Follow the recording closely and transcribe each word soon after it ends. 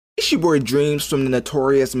It's your boy Dreams from the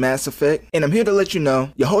notorious Mass Effect, and I'm here to let you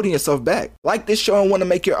know you're holding yourself back. Like this show and want to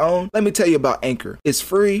make your own? Let me tell you about Anchor. It's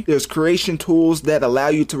free. There's creation tools that allow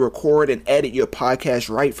you to record and edit your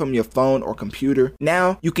podcast right from your phone or computer.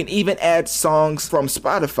 Now, you can even add songs from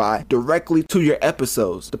Spotify directly to your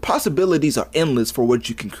episodes. The possibilities are endless for what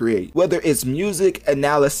you can create. Whether it's music,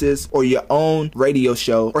 analysis, or your own radio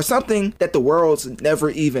show, or something that the world's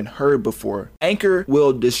never even heard before, Anchor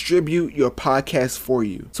will distribute your podcast for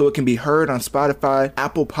you, so it can be heard on Spotify,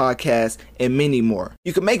 Apple Podcasts, and many more.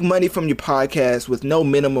 You can make money from your podcast with no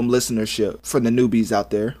minimum listenership for the newbies out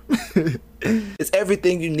there. It's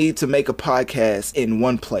everything you need to make a podcast in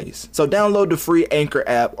one place. So download the free Anchor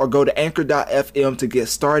app or go to anchor.fm to get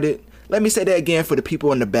started. Let me say that again for the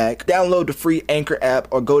people in the back. Download the free Anchor app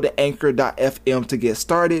or go to anchor.fm to get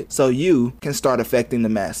started so you can start affecting the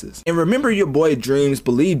masses. And remember, your boy Dreams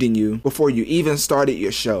believed in you before you even started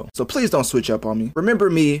your show. So please don't switch up on me. Remember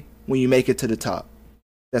me when you make it to the top.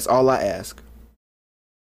 That's all I ask.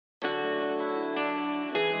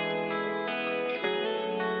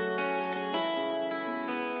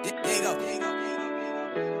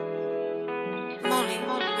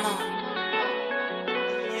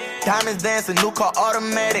 Diamonds dancing, new car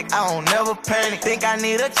automatic, I don't never panic. Think I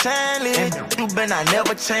need a challenge, and you been I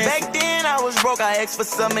never changed. Back then I was broke, I asked for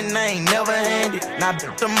something I ain't never handed. Now I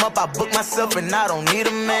built them up, I booked myself and I don't need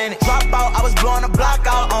a man. Drop out, I was blowing the block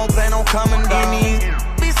out, I don't plan on coming down.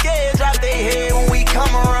 Be scared, drop their head when we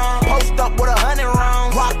come around. Post up with 100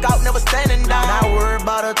 rounds, walk out, never standing down. Not worried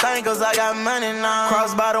about a thing, cause I got money now.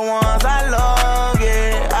 Crossed by the ones I love,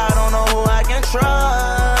 yeah, I don't know who I can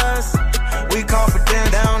trust. We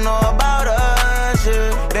confident, they don't know about us,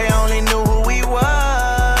 yeah. They only knew who we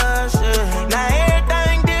was, yeah. Now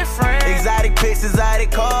everything different. Exotic pics,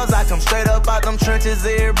 exotic cars. I come straight up out them trenches,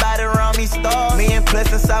 everybody around me stars. Me and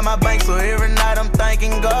Plus inside my bank, so every night I'm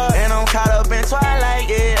thanking God. And I'm caught up in twilight,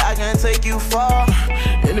 yeah, I can take you far.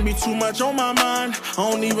 It'll be too much on my mind,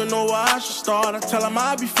 I don't even know where I should start. I tell them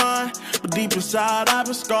I'll be fine, but deep inside I've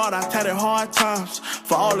been scarred. I've had it hard times,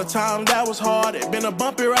 for all the times that was hard. It been a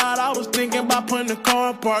bumpy ride, I was thinking about putting the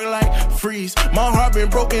car in park like freeze. My heart been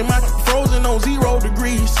broken, my frozen on 0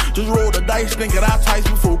 degrees. Just roll the dice, thinking I twice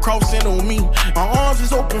before crossing on me. My arms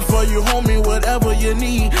is open for you, homie, whatever you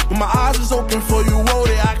need. But my eyes is open for you, roll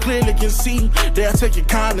it, I clearly can see. They'll take your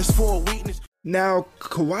kindness for a weakness. Now,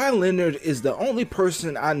 Kawhi Leonard is the only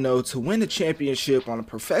person I know to win a championship on a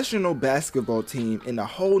professional basketball team in a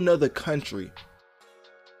whole nother country.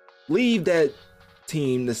 Leave that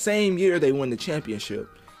team the same year they win the championship.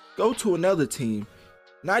 Go to another team,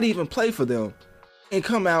 not even play for them, and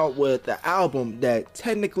come out with an album that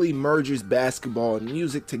technically merges basketball and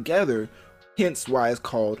music together, hence why it's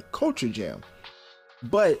called Culture Jam.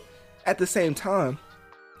 But at the same time,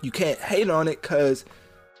 you can't hate on it because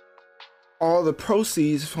all the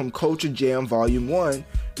proceeds from Culture Jam Volume 1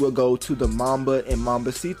 will go to the Mamba and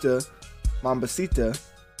Mambacita.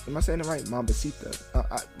 Am I saying it right?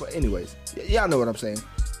 Mambacita. But anyways, y'all know what I'm saying.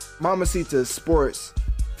 Mambacita Sports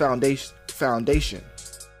Foundation.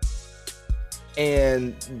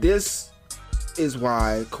 And this is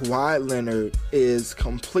why Kawhi Leonard is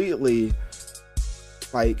completely,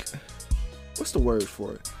 like, what's the word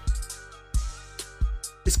for it?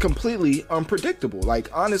 It's completely unpredictable. Like,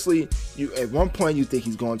 honestly, you at one point you think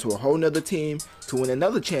he's going to a whole nother team to win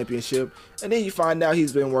another championship, and then you find out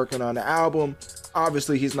he's been working on the album.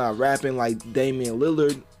 Obviously, he's not rapping like Damian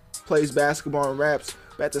Lillard plays basketball and raps,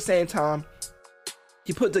 but at the same time,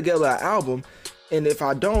 he put together an album. And if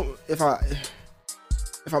I'm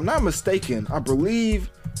not mistaken, I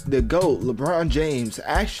believe the GOAT, LeBron James,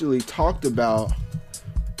 actually talked about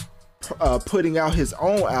putting out his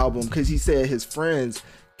own album because he said his friends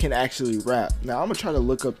can actually rap. Now I'm gonna try to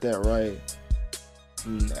look up that right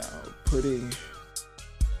now.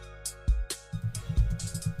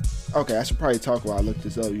 Okay, I should probably talk while I look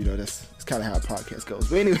this up. You know, that's kind of how a podcast goes.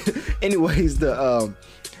 But anyways,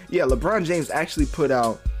 LeBron James actually put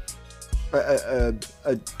out a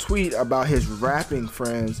tweet about his rapping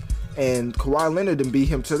friends, and Kawhi Leonard didn't beat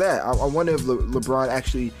him to that. I wonder if LeBron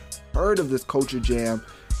actually heard of this Culture Jam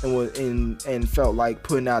and felt like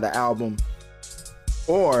putting out an album,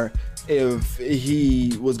 or if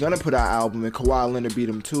he was gonna put out an album and Kawhi Leonard beat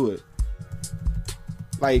him to it.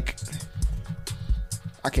 Like,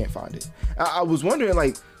 I can't find it. I was wondering,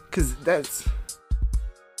 like, because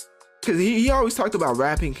he always talked about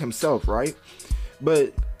rapping himself, right?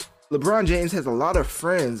 But LeBron James has a lot of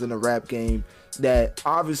friends in the rap game that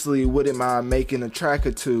obviously wouldn't mind making a track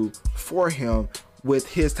or two for him with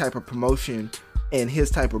his type of promotion and his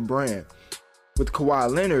type of brand. With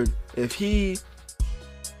Kawhi Leonard, if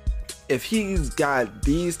if he's got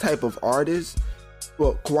these type of artists,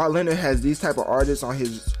 well, Kawhi Leonard has these type of artists on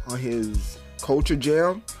his Culture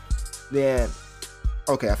Jam, then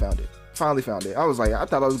okay, I found it. Finally found it. I was like, I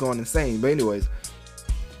thought I was going insane, but anyways,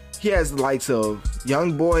 he has the likes of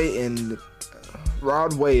YoungBoy and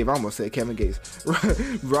Rod Wave. I almost said Kevin Gates.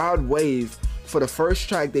 Rod Wave for the first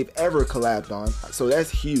track they've ever collabed on, so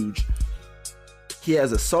that's huge. He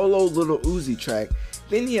has a solo Lil Uzi track.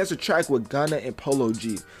 Then he has a track with Gunna and Polo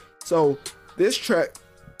G. So this track,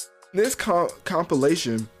 this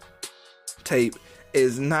compilation tape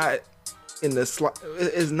is not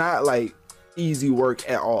is not like easy work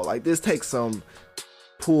at all. Like, this takes some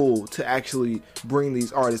pull to actually bring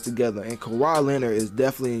these artists together, and Kawhi Leonard is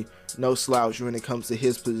definitely no slouch when it comes to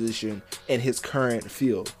his position and his current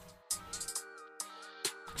field.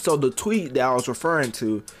 So the tweet that I was referring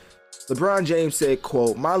to, LeBron James said,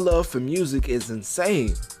 quote, "My love for music is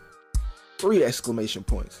insane." 3 exclamation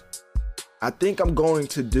points. "I think I'm going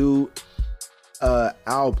to do an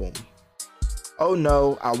album. Oh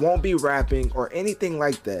no, I won't be rapping or anything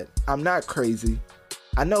like that. I'm not crazy.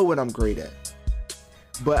 I know what I'm great at.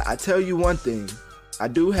 But I tell you one thing, I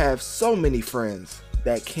do have so many friends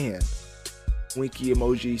that can." Winky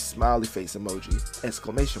emoji, smiley face emoji,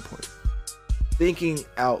 exclamation point. Thinking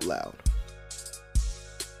out loud.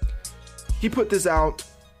 He put this out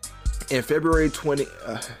in February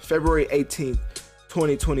 18th,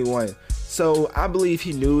 2021. So I believe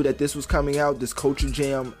he knew that this was coming out, this Culture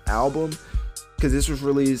Jam album, because this was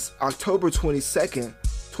released October 22nd,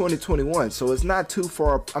 2021. So it's not too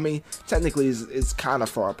far. I mean, technically it's kind of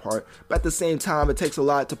far apart, but at the same time, it takes a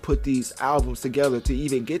lot to put these albums together to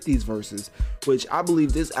even get these verses, which I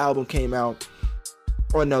believe this album came out,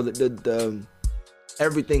 or no, the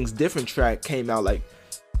Everything's Different track came out like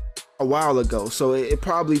a while ago. So it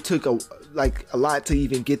probably took a lot to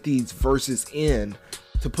even get these verses in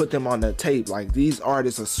to put them on the tape. Like, these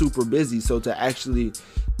artists are super busy, so to actually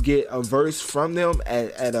get a verse from them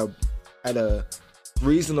at a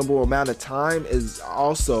reasonable amount of time is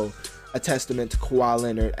also a testament to Kawhi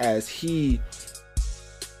Leonard, as he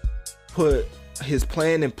put his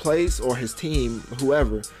plan in place, or his team,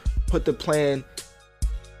 whoever, put the plan,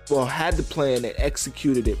 well, had the plan and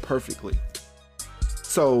executed it perfectly.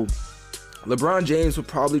 So LeBron James would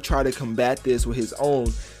probably try to combat this with his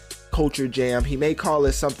own Culture Jam. He may call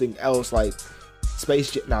it something else like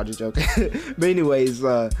Space Jam. No, just joking. But anyways,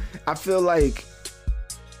 I feel like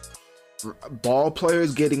ball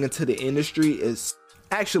players getting into the industry is...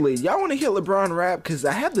 Actually, y'all want to hear LeBron rap? Because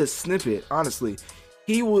I have this snippet, honestly.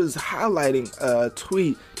 He was highlighting a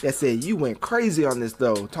tweet that said, "You went crazy on this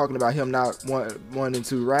though," talking about him not wanting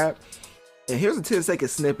to rap. And here's a 10-second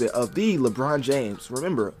snippet of the LeBron James,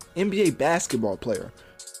 remember, NBA basketball player,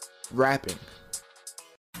 rapping.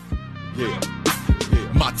 Yeah.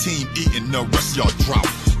 My team eating, the rest of y'all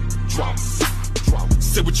drop.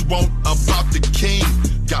 Say what you want about the king.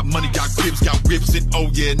 Got money, got cribs, got whips, and oh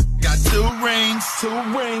yeah, got 2 rings.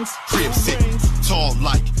 Crib sit, tall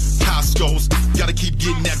like Costco's. Gotta keep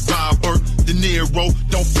getting that Robert De Niro.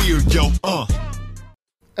 Don't fear, yo.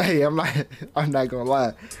 Hey, I'm not gonna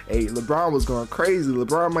lie. Hey, LeBron was going crazy.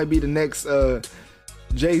 LeBron might be the next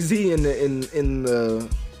Jay-Z in the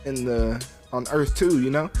on Earth too, you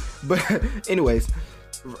know. But anyways,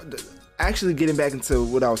 actually getting back into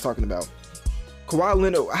what I was talking about. Kawhi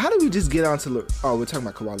Leonard, how did we just get onto we're talking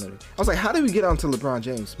about Kawhi Leonard. I was like, how did we get onto LeBron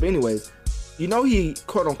James? But anyways, you know, he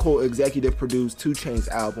quote unquote executive produced 2 Chainz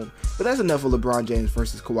album, but that's enough of LeBron James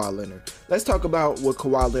versus Kawhi Leonard. Let's talk about what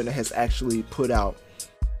Kawhi Leonard has actually put out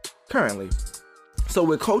currently. So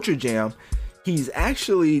with Culture Jam, he's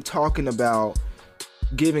actually talking about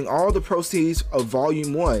giving all the proceeds of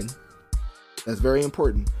Volume 1, that's very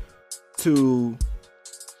important, to...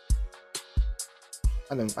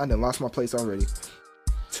 I done lost my place already.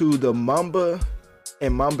 To the Mamba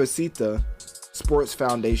and Mambacita Sports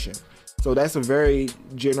Foundation. So that's a very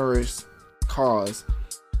generous cause,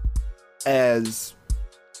 as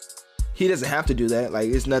he doesn't have to do that. Like,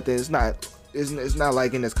 it's nothing. It's not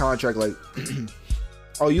like in his contract, like,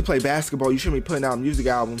 oh, you play basketball, you shouldn't be putting out a music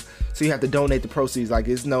album, so you have to donate the proceeds. Like,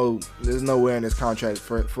 there's nowhere in his contract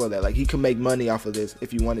for that. Like, he can make money off of this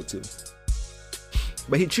if he wanted to,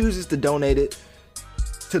 but he chooses to donate it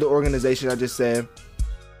to the organization I just said.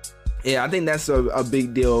 Yeah, I think that's a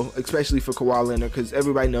big deal, especially for Kawhi Leonard, because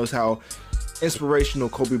everybody knows how inspirational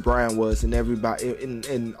Kobe Bryant was, and everybody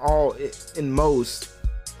in most,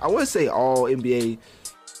 I would say all NBA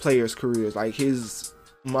players' careers. Like, his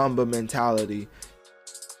Mamba mentality,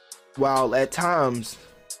 while at times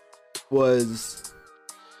was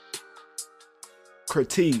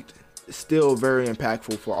critiqued, still very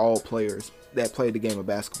impactful for all players that play the game of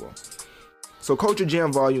basketball. So Culture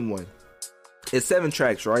Jam Volume 1. It's 7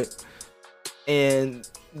 tracks, right? And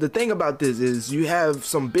the thing about this is you have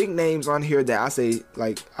some big names on here that I say,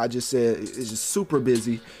 like I just said, is just super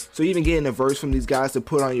busy. So even getting a verse from these guys to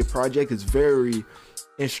put on your project is very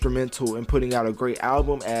instrumental in putting out a great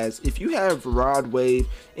album. As if you have Rod Wave,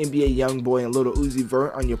 NBA Youngboy, and Lil Uzi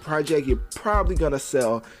Vert on your project, you're probably gonna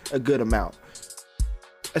sell a good amount.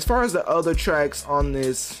 As far as the other tracks on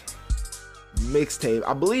this mixtape,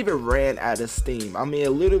 I believe it ran out of steam. I mean,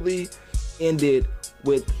 it literally ended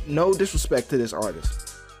with, no disrespect to this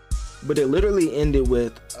artist, but it literally ended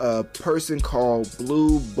with a person called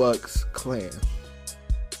Blue Bucks Clan.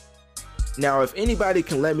 Now, if anybody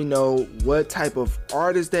can let me know what type of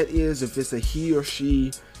artist that is, if it's a he or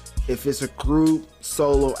she, if it's a group,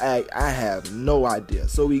 solo act, I have no idea.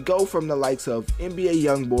 So we go from the likes of NBA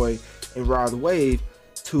Youngboy and Rod Wave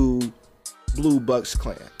to Blue Bucks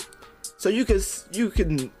Clan. So you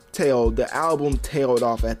can tell the album tailed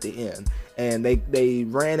off at the end, and they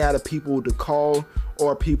ran out of people to call,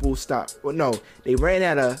 or people stopped. Well, no, they ran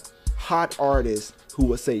out of hot artists who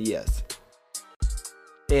would say yes.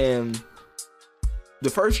 And the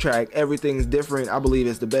first track, Everything's Different, I believe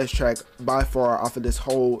is the best track by far off of this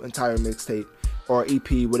whole entire mixtape, or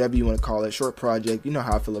EP, whatever you want to call it, short project. You know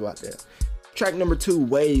how I feel about that. Track number 2,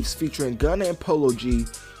 Waves, featuring Gunna and Polo G.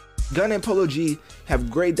 Gunna and Polo G have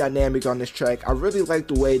great dynamic on this track. I really like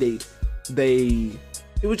the way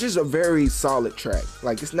it was just a very solid track.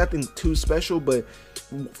 Like, it's nothing too special, but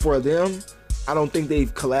for them, I don't think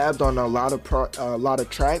they've collabed on a lot of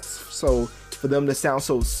tracks. So for them to sound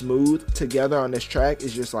so smooth together on this track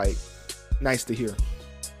is just like nice to hear.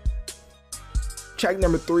 Track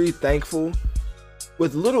number 3, Thankful.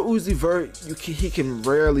 With Lil Uzi Vert, he can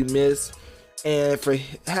rarely miss, and for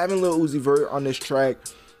having Lil Uzi Vert on this track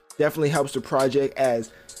definitely helps the project,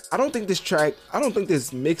 as I don't think this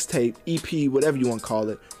mixtape, EP, whatever you want to call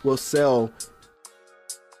it, will sell.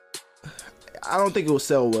 I don't think it will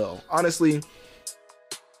sell well. Honestly,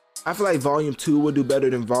 I feel like Volume 2 will do better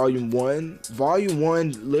than Volume 1. Volume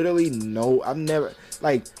 1, literally, no. I've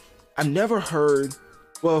never heard,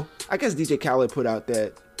 well, I guess DJ Khaled put out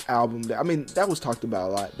that album. That was talked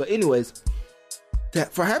about a lot. But anyways,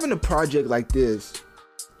 for having a project like this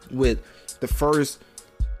with the first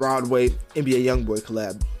Rod Wave, NBA Youngboy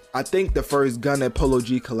collab, I think the first Gunna and Polo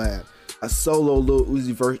G collab, a solo Lil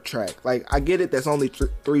Uzi Vert track. Like, I get it, that's only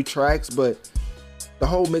 3 tracks, but the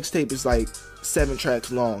whole mixtape is like 7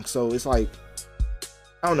 tracks long. So it's like,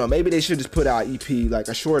 I don't know, maybe they should just put out EP, like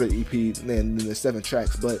a shorter EP than the 7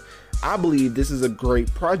 tracks. But I believe this is a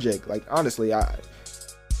great project. Like, honestly, let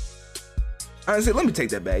me take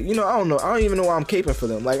that back. I don't know. I don't even know why I'm caping for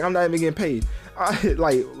them. Like, I'm not even getting paid.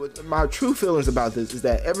 My true feelings about this is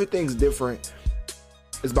that Everything's Different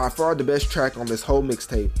is by far the best track on this whole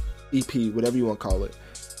mixtape, EP, whatever you want to call it.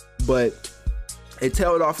 But it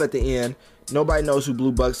tailed off at the end. Nobody knows who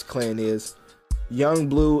Blue Bucks Clan is. Young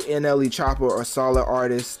Blue, NLE Chopper are solid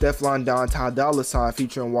artists. Stefflon Don, Ty Dolla $ign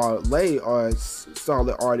featuring Wale are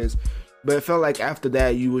solid artists. But it felt like after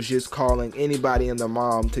that, you was just calling anybody and their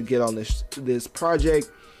mom to get on this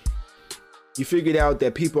project. You figured out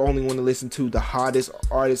that people only want to listen to the hottest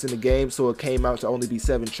artists in the game, so it came out to only be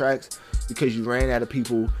 7 tracks because you ran out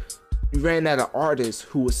of artists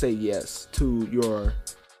who would say yes to your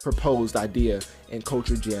proposed idea in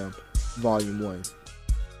Culture Jam Volume 1.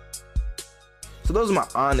 So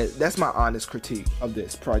that's my honest critique of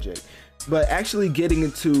this project. But actually getting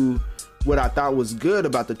into what I thought was good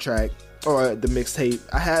about the track, or the mixtape,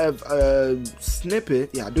 I have a snippet.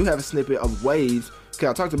 Yeah, I do have a snippet of Waves. Okay,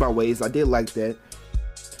 I talked about Waves. I did like that.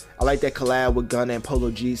 I like that collab with Gunna and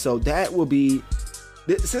Polo G. So that will be,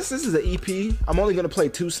 since this is an EP, I'm only going to play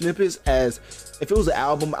 2 snippets, as if it was an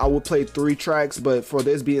album, I would play 3 tracks. But for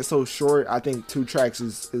this being so short, I think 2 tracks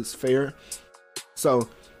is fair. So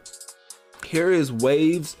here is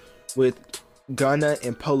Waves with Gunna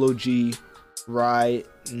and Polo G right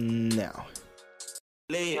now.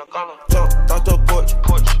 Jumped off the porch,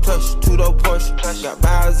 touch to the Porsche. Got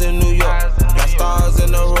vibes in New York, got stars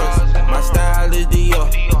in the rush. My style is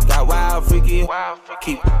Dior, got wild freaky.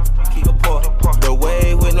 Keep the port, the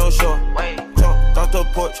way with no short. Jumped off the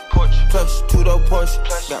porch, touch to the Porsche.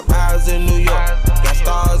 Got vibes in New York, got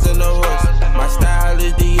stars in the rush. My style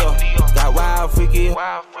is Dior, got wild freaky.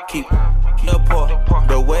 Keep the port,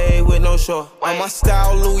 the way with no short. On my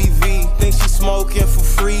style Louis V, think she smoking for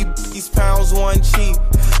free. These pounds one cheap.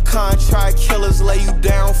 Contract killers lay you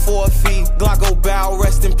down for a fee. Glocko bow,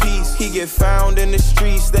 rest in peace. He get found in the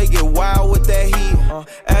streets, they get wild with that heat.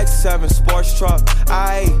 X7 sports truck,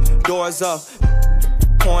 doors up,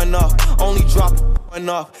 pouring up. Only drop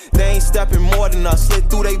Enough. They ain't stepping more than us. Slid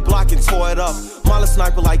through they block and tore it up. Molly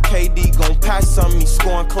sniper like KD, gon' pass something, he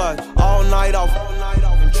scoring clutch. All night off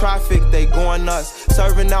in traffic, they going nuts.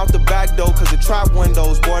 Serving out the back door, cause the trap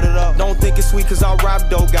windows boarded up. Don't think it's sweet, cause I rap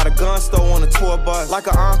though. Got a gun store on a tour bus. Like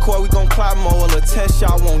an encore, we gon' clap more. A little test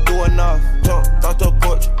shot won't do enough. Jump out the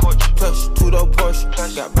porch, push to the push.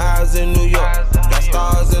 Got miles in New York, got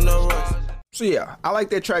stars in the rush. So yeah, I like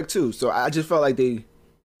that track too. So I just felt like they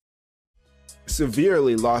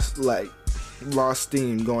severely lost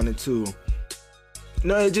steam going into,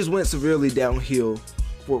 it just went severely downhill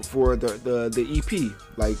for the EP.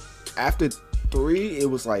 Like after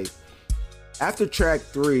track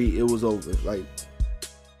 3 it was over, like,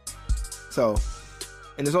 so,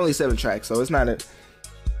 and there's only 7 tracks, so it's not a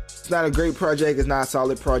great project, it's not a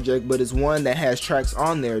solid project, but it's one that has tracks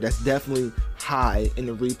on there that's definitely high in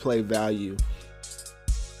the replay value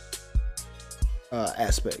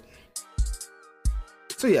aspect.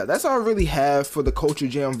 So yeah, that's all I really have for the Culture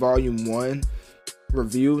Jam Volume 1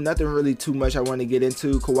 review. Nothing really too much I want to get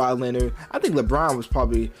into. Kawhi Leonard. I think LeBron was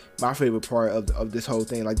probably my favorite part of this whole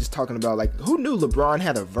thing. Like, just talking about, like, who knew LeBron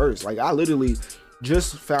had a verse? Like, I literally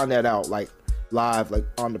just found that out, like, live, like,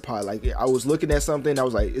 on the pod. Like, I was looking at something, I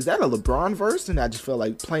was like, is that a LeBron verse? And I just felt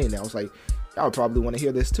like playing that. I was like, I would probably want to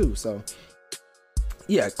hear this too. So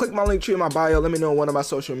yeah, click my link tree in my bio. Let me know on one of my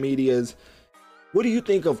social medias. What do you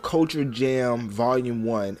think of Culture Jam Volume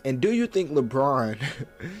 1? And do you think LeBron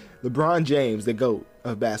James, the GOAT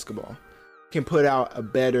of basketball, can put out a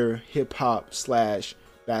better hip-hop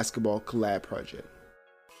 / basketball collab project?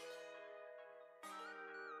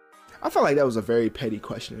 I felt like that was a very petty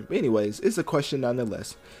question. But anyways, it's a question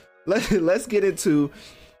nonetheless. Let's get into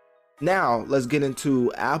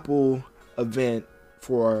Apple event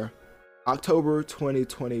for October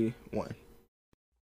 2021.